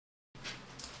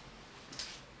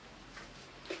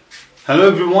Hello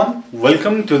everyone,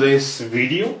 welcome to this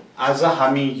video. आज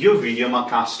हामी यो भिडियोमा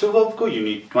क्लास 12 को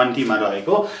युनिट 20 मा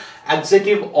रहेको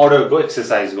एडजेक्टिभ अर्डर को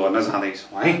एक्सरसाइज गर्न जाँदै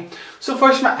छौं है. सो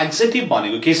फर्स्टमा एडजेक्टिभ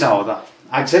भनेको के छ हो त?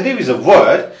 Adjective is a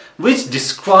word which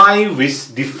describe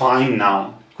which define noun.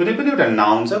 कुनै पनि एउटा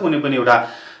नाउन छ, कुनै पनि एउटा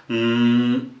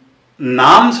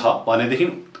नाम छ भनेदेखि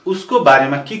उसको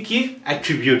बारेमा के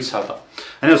एट्रिब्युट छ त?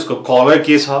 हैन, उसको कलर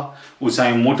के छ, उ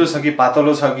चाहिँ मोटो छ कि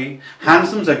पातलो छ कि,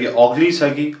 ह्यान्डसम छ कि अग्ली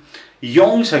छ कि,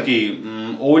 यङ छ कि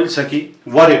ओल्ड छ कि,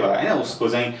 व्हाटएभर हैन, उसको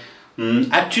चाहिँ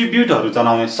एट्रिब्युटहरु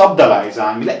जनाउने शब्दलाई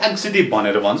चाहिँ हामीले एडजेक्टिभ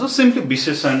भनेर भन्छौं, सिम्पली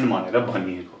विशेषण भनेर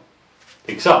भनिएको.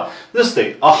 ठीक छ? जस्तै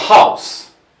अ हाउस.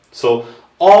 सो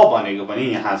अ भनेको पनि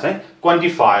यहाँ चाहिँ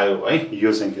क्वान्टिफायर हो है,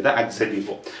 यो चाहिँ के त एडजेक्टिभ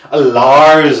हो. A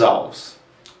large house.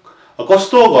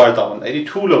 कस्तो घर त भन्दाखेरि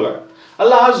ठूलो घर. A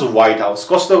large white house.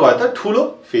 कस्तो घर त? ठूलो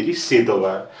फेरि सेतो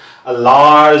घर. A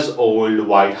large old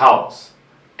white house.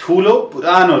 ठूलो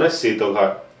पुरानो र सेतो घर.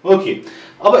 ओके,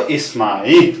 अब यसमा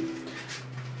है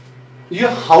यो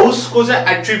हाउस को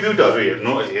चाहिँ एट्रिब्युटहरु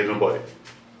हेर्नु पर्यो.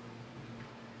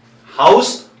 हाउस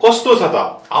कस्तो छ त?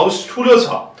 हाउस ठूलो छ,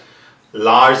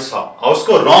 लार्ज छ. हाउस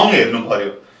को रङ हेर्नु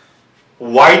पर्यो.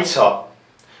 व्हाइट छ.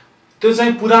 त्यो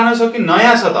चाहिँ पुरानो छ कि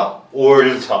नयाँ छ त?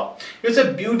 ओल्ड छ. यो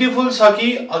चाहिँ ब्युटीफुल छ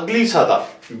कि अग्ली छ त?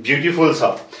 ब्युटीफुल छ.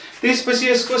 त्यसपछि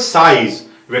यसको साइज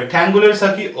रेक्टेंगुलर छ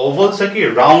कि ओभल छ कि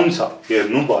राउन्ड छ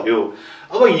हेर्नु पर्यो.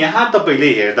 अब यहाँ तपाईले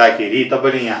हेर्दाखेरि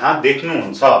तपाईले यहाँ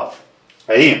देख्नुहुन्छ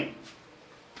है,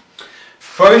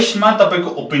 फर्स्टमा तपाईको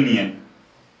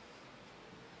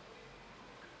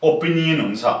ओपिनियन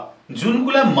हुन्छ. जुन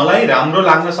कुरा मलाई राम्रो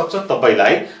लाग्न सक्छ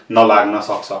तपाईलाई नलाग्न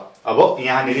सक्छ. अब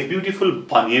यहाँ नेरि ब्युटीफुल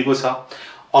भनिएको छ,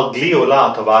 अग्ली होला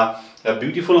अथवा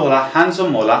ब्युटीफुल होला,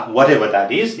 ह्यान्डसम होला, व्हाटएभर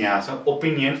दैट इज, यहाँ चाहिँ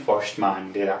ओपिनियन फर्स्टमा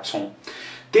हामीले राख्छौं.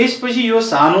 त्यसपछि यो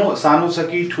सानो छ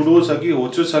कि ठूलो छ कि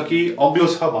होचो छ कि अग्लो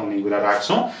छ भन्ने कुरा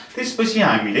राख्छौं. त्यसपछि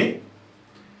हामीले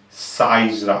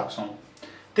साइज राख्छौं.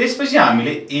 त्यसपछि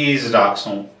हामीले एज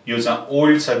राख्छौं. यो चाहिँ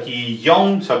ओल्ड छ कि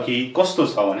यङ छ कि कस्तो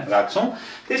छ भनेर राख्छौं.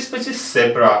 त्यसपछि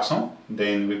shape राख्छौं.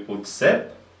 Then we put shape.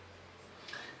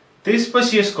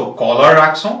 त्यसपछि यसको कलर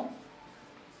राख्छौं.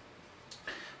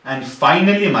 एन्ड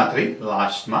फाइनली मात्रै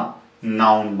लास्टमा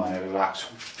नाउन भनेर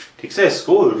राख्छौं. ठीक छ?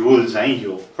 यसको रुल चाहिँ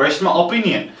यो. फर्स्टमा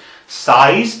opinion,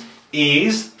 size,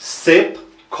 as, shape,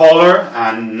 colour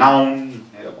and noun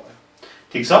भनेर भयो.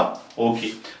 ठीक छ? ओके.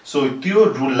 सो त्यो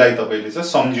रुललाई तपाईले चाहिँ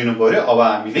सम्झिनु पर्यो. अब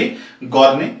हामीले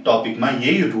गर्ने टपिकमा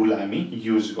यही रुल हामी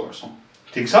युज गर्छौं.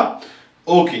 ठीक छ?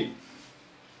 Okay.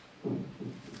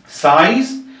 Size,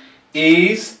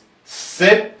 as,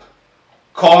 shape,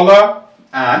 colour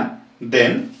and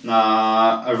then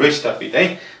rest of it है.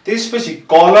 त्यसपछि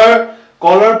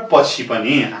कलर पछि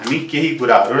पनि हामी केही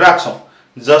कुराहरु राख्छौं.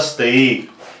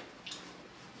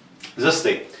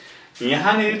 जस्तै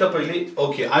यहाँ नेरि तपाईले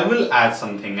okay I will add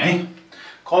something है.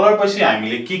 कलर पछि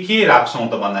हामीले के राख्छौं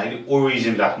त भन्दाखेरि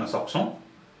ओरिजिन राख्न सक्छौं.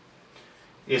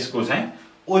 यसको चाहिँ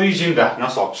ओरिजिन राख्न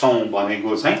सक्छौं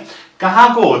भनेको चाहिँ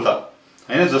कहाँको हो त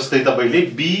हैन. जस्तै तपाईले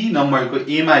बी नम्बरको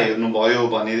ए मा हेर्नु भयो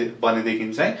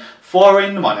भनेदेखि चाहिँ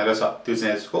फरेन भनेर छ, त्यो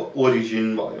चाहिँ यसको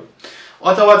ओरिजिन भयो.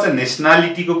 अथवा चाहिँ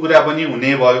नेशनलिटी को कुरा पनि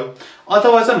हुने भयो.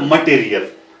 अथवा चाहिँ मटेरियल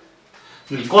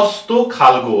कस्तो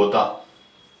खालको हो त,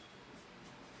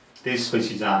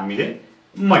 त्यसपछि चाहिँ हामीले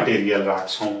मटेरियल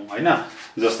राख्छौं हैन.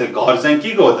 जस्तै घर चाहिँ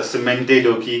के को हो त? सिमेन्टेड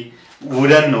हो कि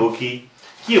वुडन हो कि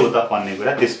के हो त भन्ने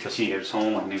कुरा त्यसपछि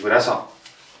हेर्छौं भन्ने कुरा छ.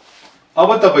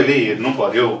 अब तपाईले हेर्नु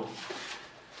पर्यो.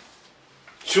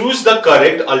 चुज द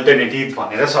करेक्ट अल्टरनेटिभ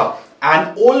भनेर छ. एन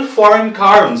ओल्ड फरेन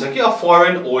कार हुन्छ कि अ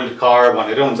फरेन ओल्ड कार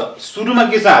भनेर हुन्छ. सुरुमा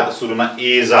के आयो त? सुरुमा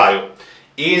एज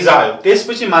आयो.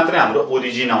 त्यसपछि मात्रै हाम्रो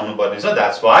ओरिजिन आउनु पर्ने छ.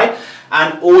 That's why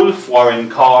an old foreign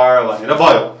car भनेर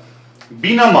भयो.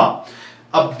 Be number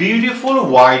a beautiful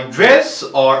white dress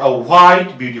और अ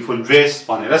व्हाइट ब्युटीफुल ड्रेस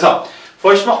भनेर छ.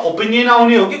 फर्स्टमा ओपिनियन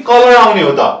आउने हो कि कलर आउने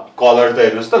हो त? कलर त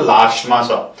हेर्नुस् त लास्टमा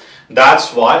छ.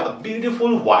 That's why a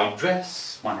beautiful white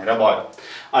dress भनेर भयो.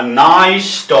 A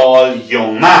nice tall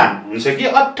young man हुन्छ कि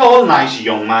a tall nice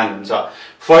young man हुन्छ.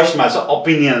 फर्स्टमा छ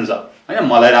ओपिनियन छ हैन.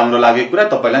 मलाई राम्रो लागेको कुरा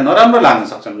तपाईलाई नराम्रो लाग्न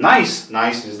सक्छ.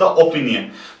 Nice is the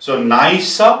opinion. So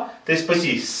nice छ,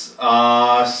 त्यसपछि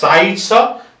साइज छ,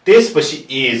 त्यसपछि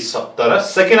एज छ. तर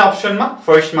सेकेन्ड अप्सनमा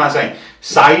फर्स्टमा चाहिँ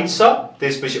साइज छ,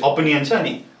 त्यसपछि ओपिनियन छ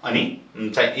अनि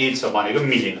चाहिँ एज छ भनेको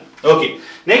मिलेन. Okay.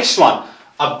 Next one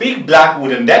a big black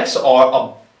wooden desk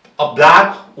और a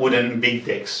black wooden big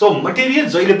desk. So material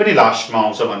जहिले पनि लास्टमा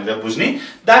आउँछ भनेर बुझ्ने.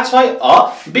 That's why a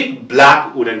big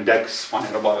black wooden desk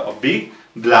भनेर भयो. A big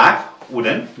black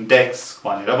wooden desk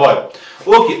भनेर भयो.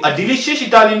 Okay, a delicious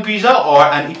Italian pizza or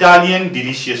an Italian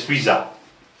delicious pizza.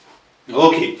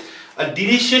 Okay, a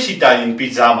delicious Italian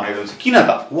pizza भनेर हुन्छ किन त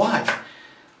why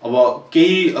अब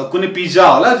केही कुनै पिज्जा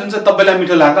होला जुन चाहिँ तपाईलाई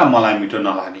मिठो लाग्ला मलाई मिठो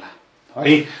नलाग्ला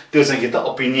है त्यो चाहिँ के त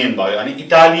ओपिनियन भयो अनि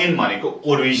इटालियन भनेको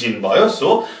ओरिजिन भयो so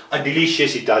a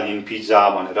delicious Italian pizza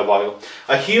भनेर भयो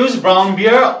a huge brown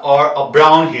beer or a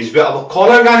brown huge beer अब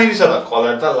कलर गानेरी छ त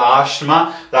कलर त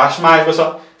लास्टमा आएको छ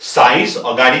साइज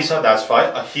अगाडि छ that's why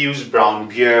a huge brown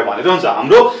beer भनेर हुन्छ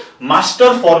हाम्रो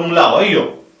मास्टर फर्मुला हो यो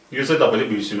चाहिँ तपाईले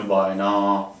बिर्सिनु भएन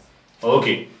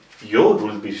ओके यो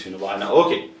रुल बिर्सिनु भएन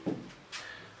okay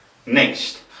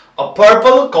next a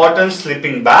purple cotton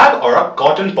sleeping bag or a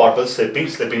cotton purple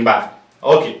sleeping bag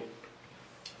okay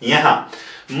यहाँ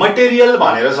material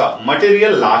भनेर छ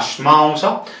material लास्ट मा आउँछ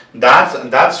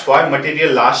that's why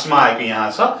material लास्ट मा आएको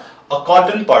यहाँ छ a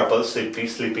cotton purple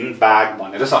sleeping bag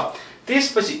भनेर छ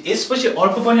त्यसपछि यसपछि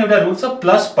अर्को पनि एउटा रुल छ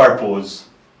प्लस पर्पज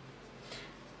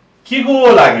के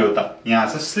को लाग्यो त यहाँ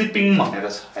छ स्लिपिङ भनेर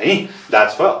छ है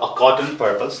that's why a cotton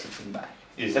purple sleeping bag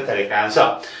is the correct answer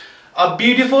a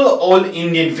beautiful old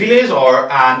Indian village or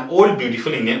an old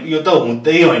beautiful Indian यो त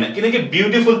हुँदै होइन किनकि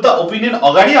ब्युटिफुल त ओपिनियन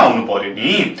अगाडि आउनु पर्यो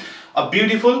नि a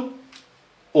beautiful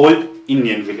old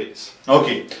Indian village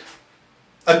okay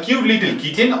a cute little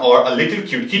kitten or a little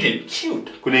cute kitten cute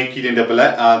कुनै किटेन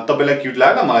तपाईलाई क्यूट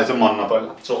लाग्ला मलाई चाहिँ मन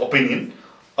नपर्ला सो ओपिनियन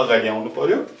अगाडि आउनु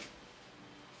पर्यो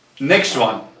next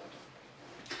one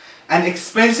an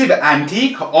expensive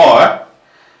antique or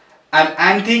an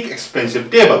antique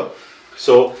expensive table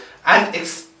so an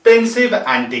expensive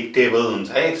antique table हुन्छ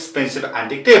है expensive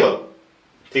antique table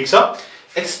ठीक छ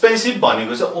expensive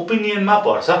भनेको चाहिँ ओपिनियन मा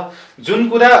पर्छ जुन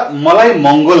कुरा मलाई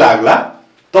महँगो लाग्ला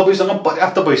तपाईसँग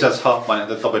पर्याप्त पैसा छ भने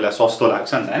त तपाईलाई सस्तो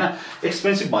लाग्छ नि हैन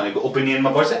expensive भनेको ओपिनियन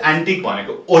मा पर्छ antique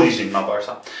भनेको ओरिजिन मा पर्छ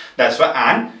that's why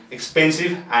an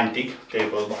expensive antique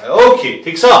table भयो ओके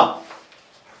ठीक छ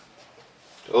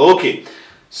ओके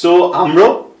सो हाम्रो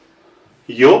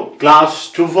यो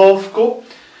क्लास 12 को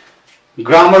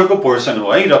ग्रामर को पोर्सन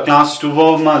हो है र क्लास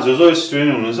 12 मा जो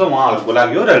स्टुडेन्ट हुनुहुन्छ उहाँहरुको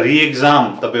लागि हो र रि एक्जाम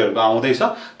तपाईहरुको आउँदै छ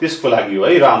त्यसको लागि हो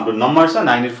है र हाम्रो नम्बर छ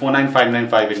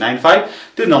 9849595895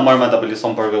 त्यो नम्बरमा तपाईले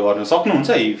सम्पर्क गर्न सक्नुहुन्छ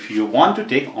if you want to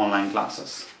take online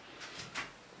classes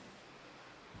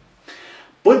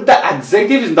put the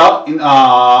adjectives in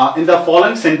the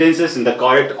following sentences in the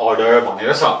correct order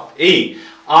भनेर छ a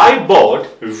I bought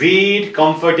red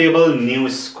comfortable new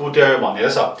scooter भनेर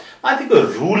छ माथिको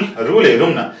रुल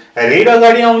हेरौँ न रेड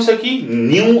अगाडि आउँछ कि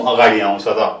न्यू अगाडि आउँछ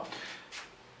त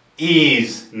is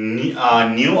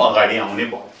न्यू अगाडि आउने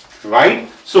भयो राइट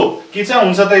सो के चाहिँ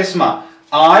हुन्छ त यसमा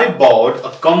I bought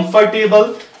a comfortable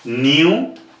new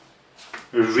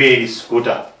red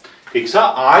scooter ठीक छ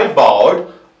I bought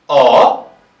a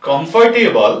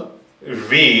comfortable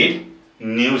red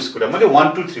new scooter मैले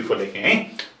 1 2 3 4 लेखे है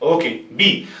okay B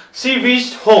she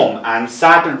reached home and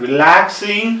sat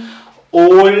relaxing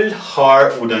old her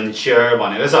wooden chair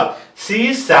भनेर छ she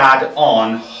sat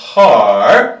on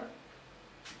her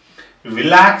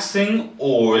relaxing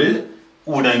old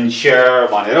wooden chair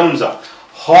भनेर हुन्छ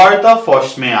her त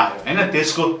फर्स्ट मै आयो हैन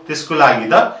त्यसको लागि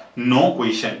त नो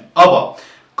क्वेशन अब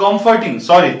कम्फर्टिङ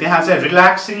सरी त्यहाँ चाहिँ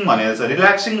रिल्याक्सिङ भनेर छ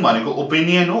रिल्याक्सिङ भनेको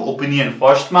ओपिनियन हो ओपिनियन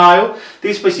फर्स्ट मा आयो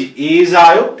त्यसपछि एज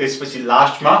आयो त्यसपछि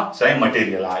लास्ट मा चाहिँ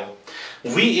मटेरियल आयो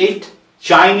we ate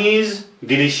Chinese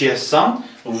delicious some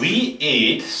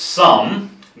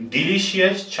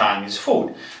delicious Chinese food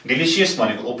delicious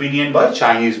भनेको ओपिनियन भयो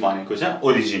Chinese भनेको चाहिँ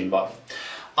ओरिजिन भयो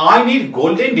I need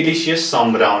golden delicious some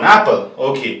brown apple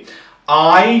okay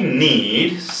I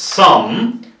need some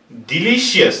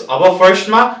delicious अब फर्स्ट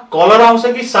मा कलर आउँछ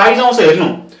कि साइज आउँछ हेर्नु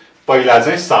पहिला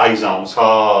चाहिँ साइज आउँछ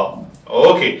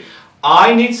okay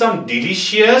I need some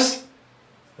delicious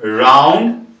round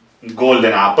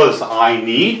golden apples I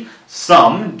need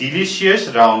some delicious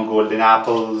round golden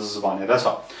apples भनेर छ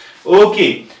okay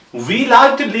we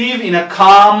like to live in a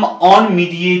calm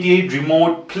unmediated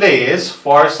remote place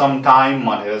for some time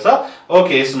भनेर छ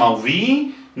okay यसमा we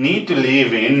need to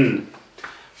live in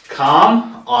calm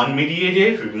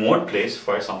unmediated remote place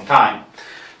for some time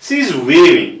she is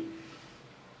wearing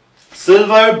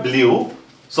silver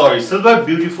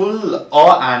beautiful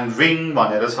and ring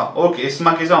भनेर छ okay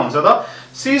यसमा के चाहिँ हुन्छ त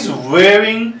she is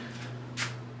wearing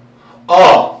a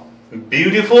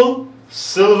beautiful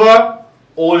silver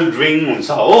old ring हुन्छ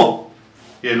हो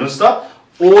हेर्नुस् त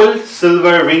old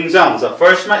silver ring चाहिँ हुन्छ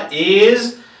फर्स्ट मा is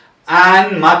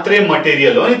and मात्रै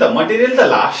मटेरियल हो नि त मटेरियल त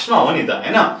लास्ट मा हो नि त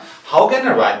हैन how can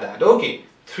I write that okay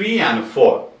 3 and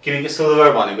 4 किनकि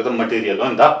सिल्भर भनेको त मटेरियल हो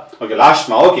नि त ओके लास्ट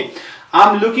मा okay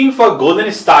I'm looking for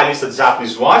golden stylish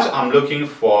Japanese watch I'm looking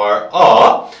for a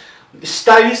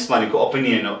stylish भनेको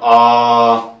ओपिनियन हो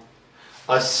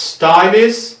a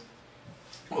stylish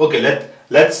okay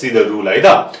let's see the rule है त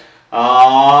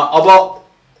अब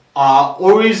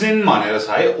ओरिजिन भनेर छ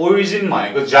है ओरिजिन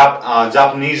भनेको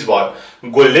जापानिज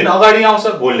भयो गोल्डन अगाडि आउँछ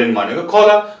गोल्डन भनेको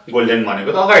कलर गोल्डन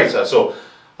भनेको त अगाडि छ so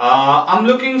I'm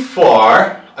looking for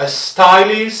a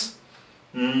stylish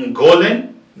golden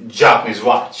Japanese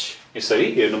watch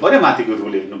यसरी हेर्नु पर्यो माथिको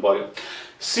रुल हेर्नु पर्यो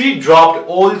She dropped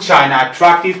old China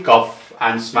attractive cuff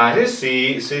and smashes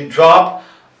she dropped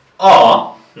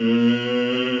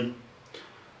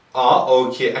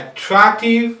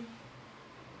attractive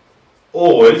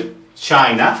old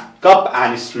China cup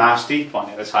and smashed it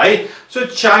भनेर छ है सो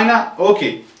चाइना ओके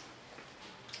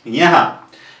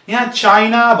यहाँ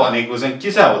चाइना भनेको चाहिँ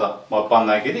के छ होला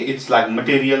भन्दाखेरि it's like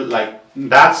material like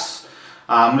that's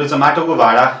हाम्रो चाहिँ माटोको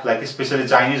भाडा लाइक स्पेशली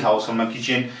चाइनिज हाउसमा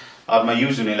किचनमा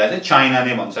युज हुनेलाई चाहिँ चाइना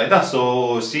नै भन्छ है त so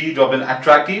C drop an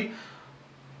attractive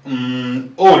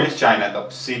old China cup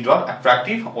C drop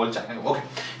attractive old China cup okay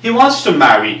he wants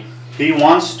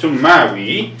to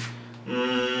marry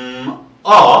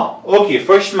okay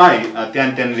फर्स्टमा त्यहाँ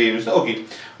हेर्नुहोस् ओके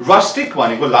रस्टिक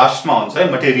भनेको लास्टमा हुन्छ है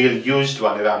मटेरियल युज्ड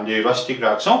भनेर हामीले रस्टिक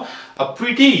राख्छौँ a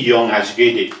pretty young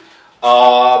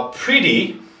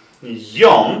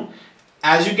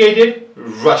educated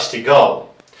rustic girl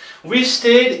we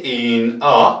stayed in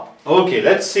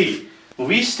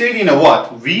we stayed in a what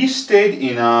we stayed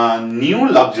in a new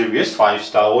luxurious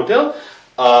 5-star hotel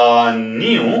a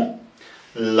new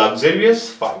luxurious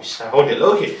 5-star hotel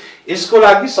okay यसको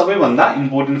लागि सबैभन्दा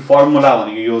important formula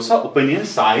भनेको यो छ opinion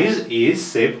size as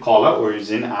shape colour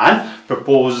origin and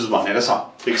propose भनेर छ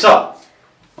ठीक छ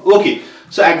ओके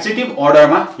सो एडजेक्टिभ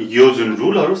अर्डरमा यो जुन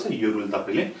रुलहरु छ यो रुल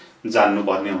तपाईले जान्नु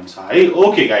पर्ने हुन्छ है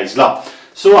ओके गाइज ल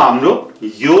सो हाम्रो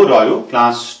यो रह्यो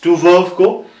क्लास 2 वर्ब को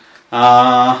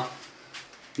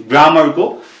ग्रामर को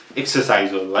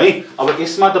एक्सरसाइज हो है अब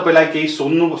यसमा तपाईलाई केही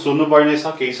सोध्नु पर्ने छ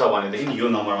केही छ भनेदेखि यो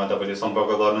नम्बरमा तपाईले सम्पर्क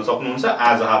गर्न सक्नुहुन्छ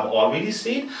as I have already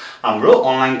shed हाम्रो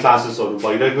अनलाइन क्लासेसहरु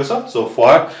भइरहेको छ सो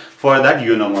फर दैट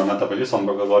यो नम्बरमा तपाईले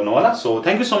सम्पर्क गर्नु होला so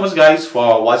thank you so much guys for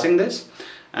watching this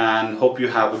and hope you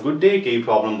have a good day केही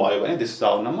प्रब्लम भयो भने this is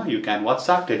our number you can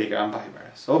WhatsApp Telegram Viber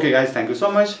okay guys thank you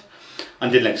so much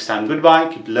until next time goodbye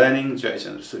keep learning Jay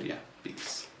Chandra Surya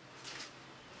peace